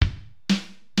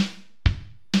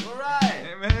All right.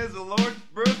 Hey man, it's the Lord's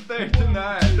birthday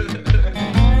tonight.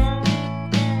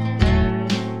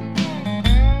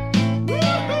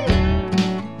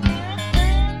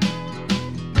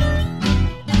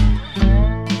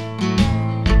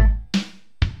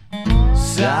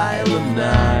 Silent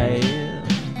night,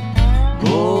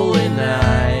 holy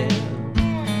night,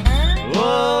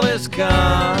 all is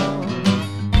calm,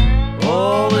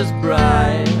 all is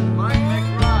bright.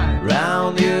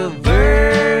 Round your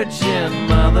virgin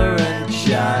mother and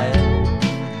child,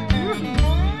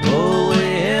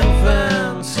 holy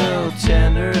infant, so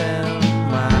tender and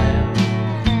mild,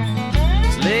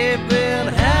 sleep in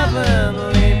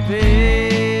heavenly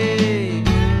peace,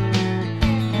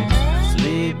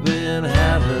 sleep in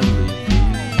heavenly peace.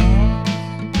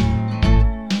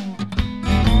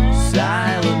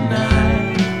 Silent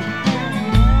night,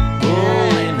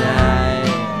 holy night,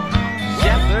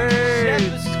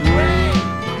 shepherds queen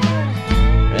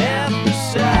at the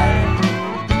side,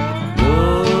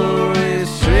 glory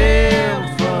stream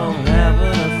from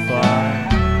heaven afar,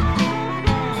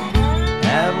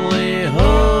 heavenly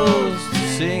hosts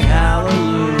sing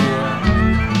hallelujah,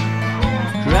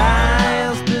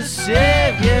 Christ the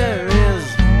Savior is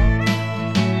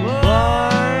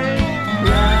born,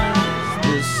 Christ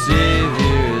the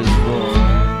Savior is born.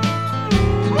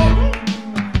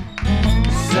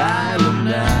 Silent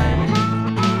night,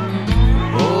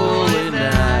 holy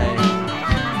night,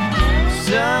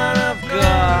 Son of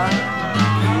God,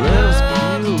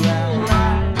 rescue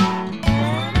light,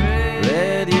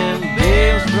 radiant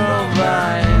beams from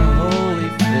thy holy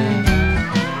face,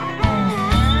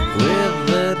 with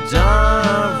the dawn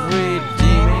of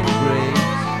redeeming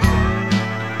grace.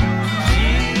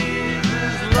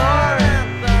 Jesus, Lord, at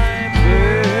thy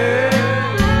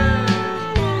birth,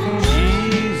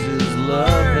 Jesus,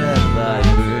 love at thy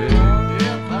birth.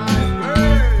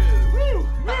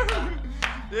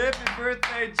 Happy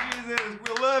birthday, Jesus.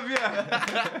 We love you.